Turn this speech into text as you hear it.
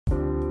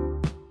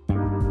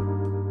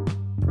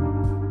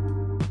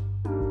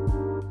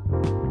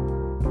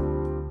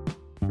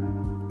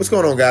What's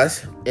going on,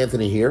 guys?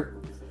 Anthony here.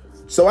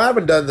 So I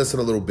haven't done this in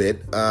a little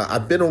bit.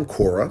 I've been on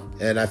Quora,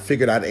 and I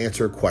figured I'd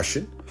answer a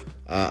question.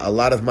 A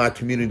lot of my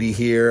community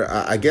here,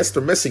 I guess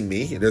they're missing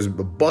me. There's a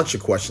bunch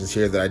of questions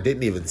here that I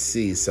didn't even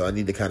see, so I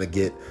need to kind of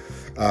get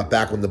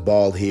back on the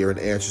ball here and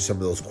answer some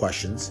of those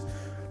questions.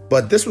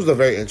 But this was a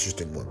very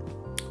interesting one.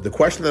 The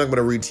question that I'm going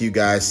to read to you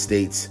guys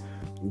states,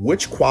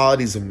 which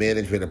qualities of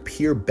management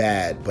appear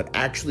bad but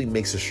actually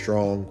makes a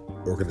strong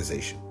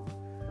organization?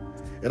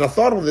 And I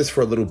thought on this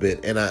for a little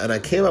bit, and I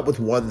came up with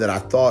one that I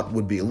thought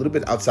would be a little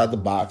bit outside the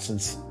box,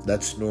 since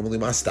that's normally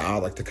my style. I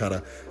like to kind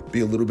of be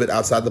a little bit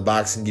outside the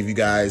box and give you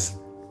guys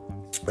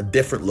a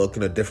different look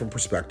and a different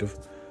perspective.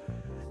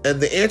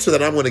 And the answer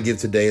that I'm going to give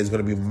today is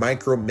going to be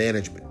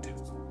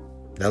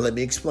micromanagement. Now let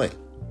me explain.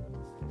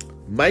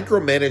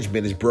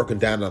 Micromanagement is broken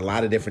down in a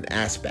lot of different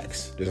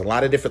aspects. There's a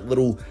lot of different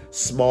little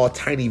small,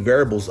 tiny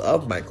variables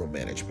of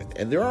micromanagement.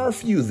 And there are a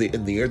few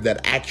in there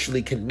that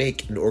actually can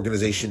make an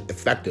organization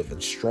effective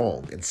and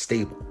strong and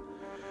stable.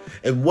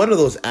 And one of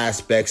those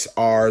aspects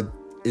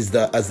is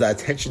the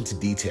attention to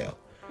detail.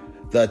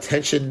 The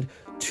attention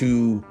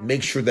to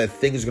make sure that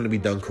things are going to be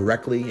done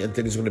correctly and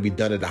things are going to be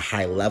done at a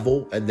high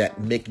level, and that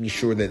making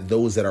sure that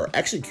those that are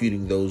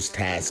executing those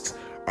tasks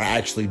are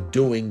actually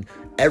doing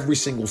every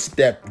single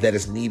step that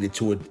is needed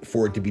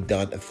for it to be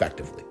done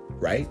effectively,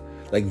 right?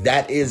 Like,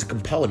 that is a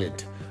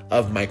component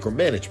of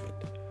micromanagement.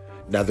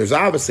 Now, there's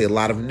obviously a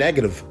lot of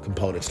negative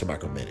components to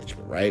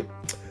micromanagement, right?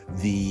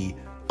 The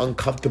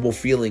uncomfortable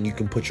feeling you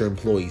can put your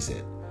employees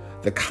in,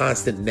 the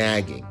constant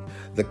nagging,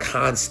 the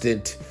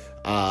constant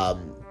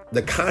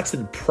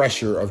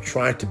pressure of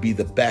trying to be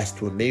the best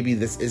when maybe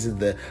this isn't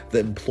the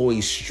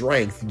employee's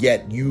strength,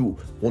 yet you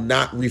will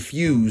not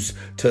refuse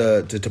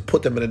to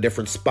put them in a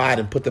different spot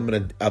and put them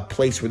in a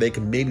place where they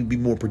can maybe be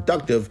more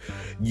productive.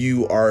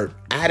 You are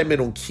adamant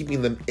on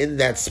keeping them in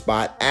that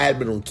spot,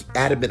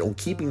 adamant on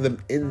keeping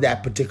them in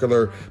that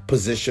particular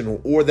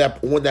position or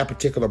on that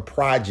particular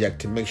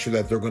project to make sure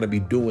that they're going to be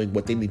doing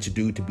what they need to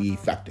do to be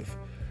effective.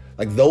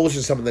 Like, those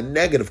are some of the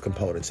negative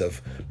components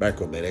of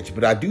micromanagement,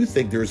 but I do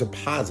think there is a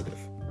positive.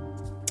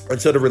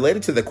 And so, to relate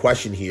it to the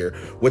question here,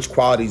 which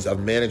qualities of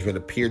management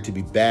appear to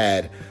be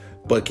bad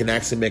but can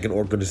actually make an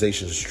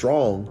organization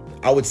strong,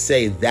 I would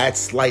say that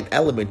slight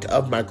element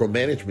of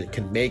micromanagement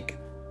can make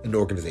an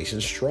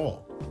organization strong.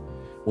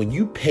 When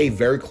you pay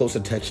very close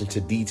attention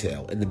to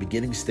detail in the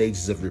beginning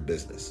stages of your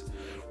business,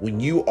 when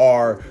you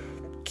are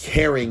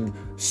caring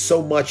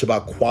so much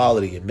about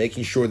quality and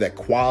making sure that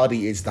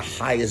quality is the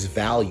highest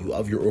value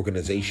of your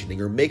organization, and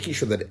you're making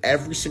sure that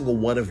every single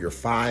one of your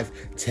 5,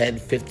 10,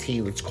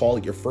 15, let's call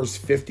it your first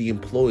 50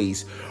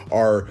 employees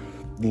are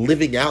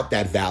living out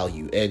that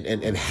value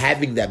and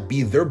having that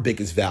be their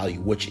biggest value,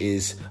 which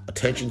is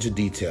attention to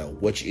detail,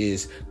 which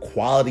is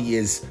quality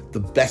is the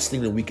best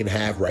thing that we can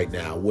have right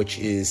now, which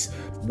is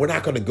we're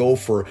not going to go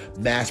for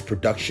mass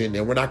production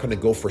and we're not going to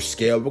go for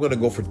scale. We're going to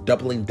go for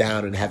doubling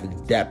down and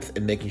having depth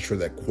and making sure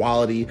that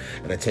quality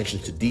and attention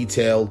to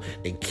detail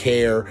and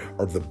care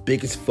are the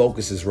biggest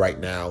focuses right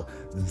now.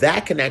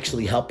 That can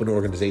actually help an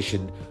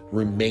organization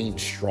remain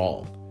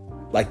strong.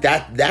 Like,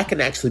 that can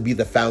actually be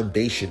the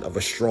foundation of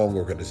a strong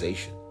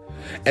organization.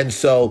 And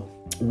so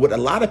what a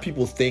lot of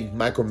people think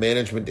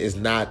micromanagement is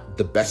not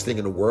the best thing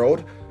in the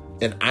world,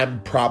 and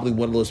I'm probably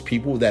one of those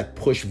people that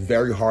push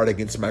very hard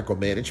against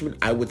micromanagement,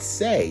 I would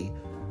say,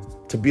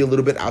 to be a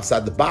little bit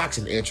outside the box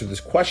and answer this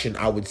question,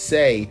 I would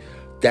say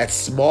that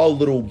small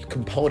little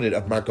component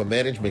of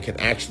micromanagement can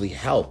actually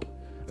help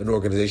an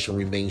organization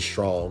remain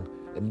strong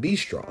and be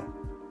strong.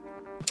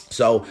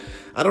 So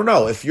I don't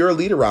know, if you're a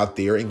leader out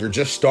there and you're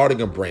just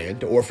starting a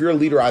brand, or if you're a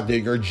leader out there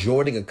and you're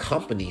joining a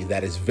company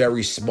that is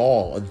very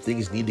small and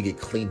things need to get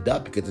cleaned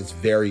up because it's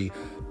very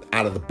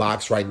out of the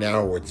box right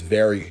now, or it's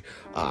very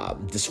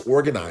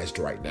disorganized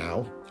right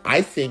now,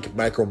 I think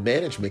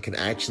micromanagement can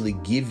actually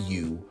give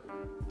you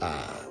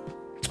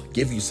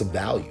some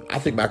value. I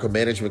think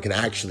micromanagement can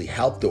actually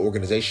help the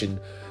organization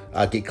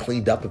get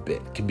cleaned up a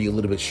bit, can be a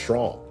little bit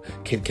strong,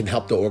 can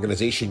help the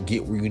organization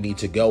get where you need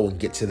to go and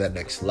get to that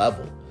next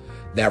level.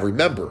 Now,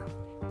 remember,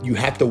 you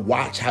have to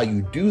watch how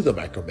you do the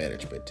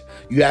micromanagement.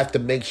 You have to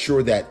make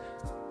sure that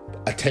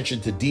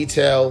attention to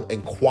detail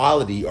and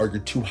quality are your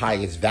two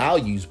highest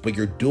values, but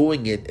you're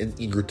doing it and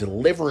you're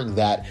delivering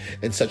that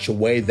in such a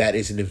way that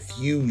is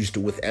infused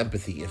with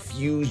empathy,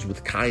 infused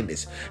with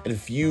kindness,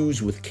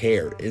 infused with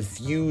care,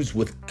 infused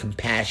with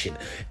compassion,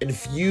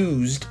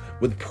 infused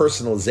with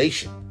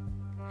personalization.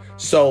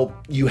 So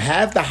you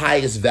have the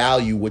highest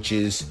value, which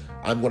is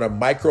I'm going to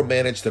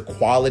micromanage the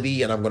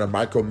quality and I'm going to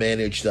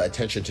micromanage the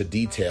attention to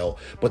detail.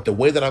 But the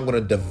way that I'm going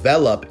to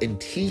develop and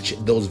teach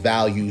those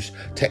values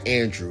to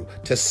Andrew,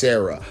 to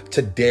Sarah,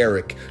 to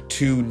Derek,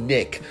 to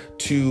Nick,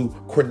 to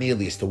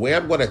Cornelius, the way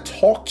I'm going to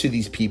talk to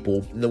these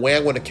people and the way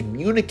I'm going to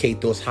communicate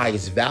those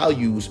highest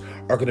values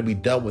are going to be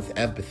done with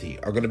empathy,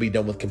 are going to be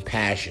done with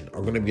compassion,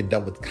 are going to be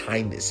done with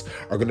kindness,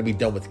 are going to be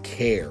done with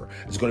care.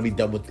 It's going to be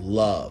done with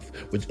love.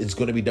 It's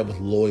going to be done with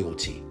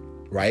loyalty,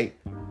 right?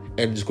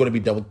 And it's going to be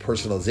done with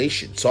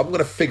personalization. So I'm going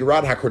to figure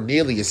out how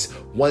Cornelius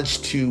wants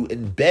to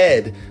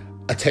embed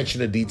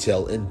attention to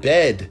detail,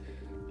 embed,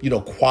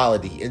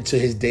 quality into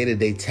his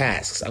day-to-day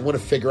tasks. I want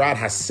to figure out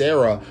how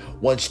Sarah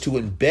wants to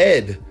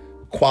embed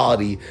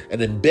quality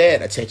and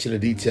embed attention to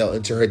detail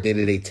into her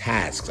day-to-day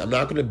tasks. I'm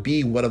not going to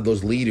be one of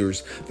those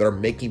leaders that are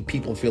making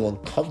people feel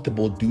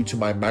uncomfortable due to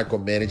my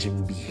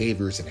micromanaging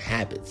behaviors and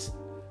habits.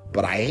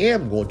 But I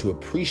am going to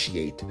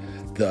appreciate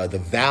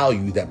the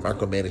value that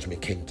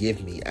micromanagement can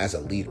give me as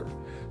a leader.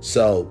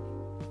 So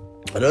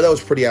I know that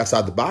was pretty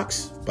outside the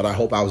box, but I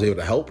hope I was able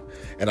to help.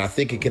 And I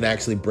think it can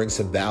actually bring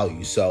some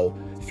value. So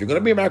if you're going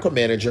to be a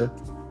micromanager,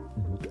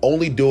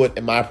 only do it,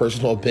 in my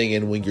personal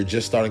opinion, when you're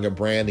just starting a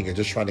brand and you're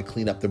just trying to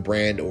clean up the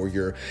brand, or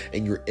you're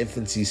in your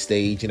infancy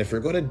stage. And if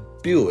you're going to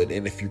do it,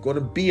 and if you're going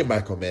to be a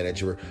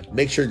micromanager,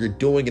 make sure you're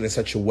doing it in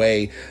such a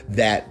way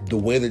that the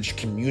way that you're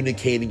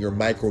communicating your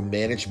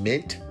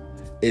micromanagement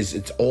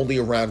it's only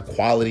around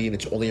quality and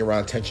it's only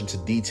around attention to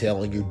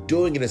detail, and you're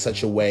doing it in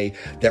such a way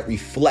that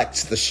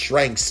reflects the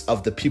strengths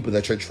of the people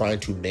that you're trying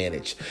to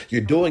manage.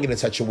 You're doing it in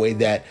such a way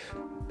that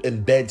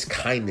embeds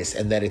kindness,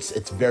 and that it's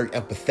very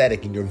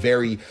empathetic, and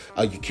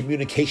your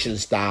communication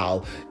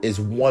style is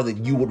one that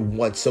you would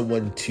want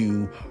someone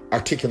to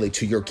articulate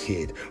to your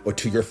kid or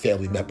to your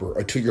family member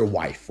or to your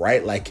wife,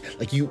 right? Like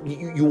you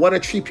want to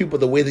treat people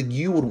the way that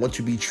you would want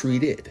to be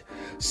treated.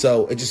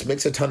 So it just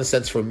makes a ton of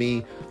sense for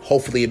me.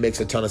 Hopefully it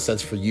makes a ton of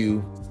sense for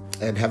you,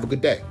 and have a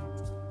good day.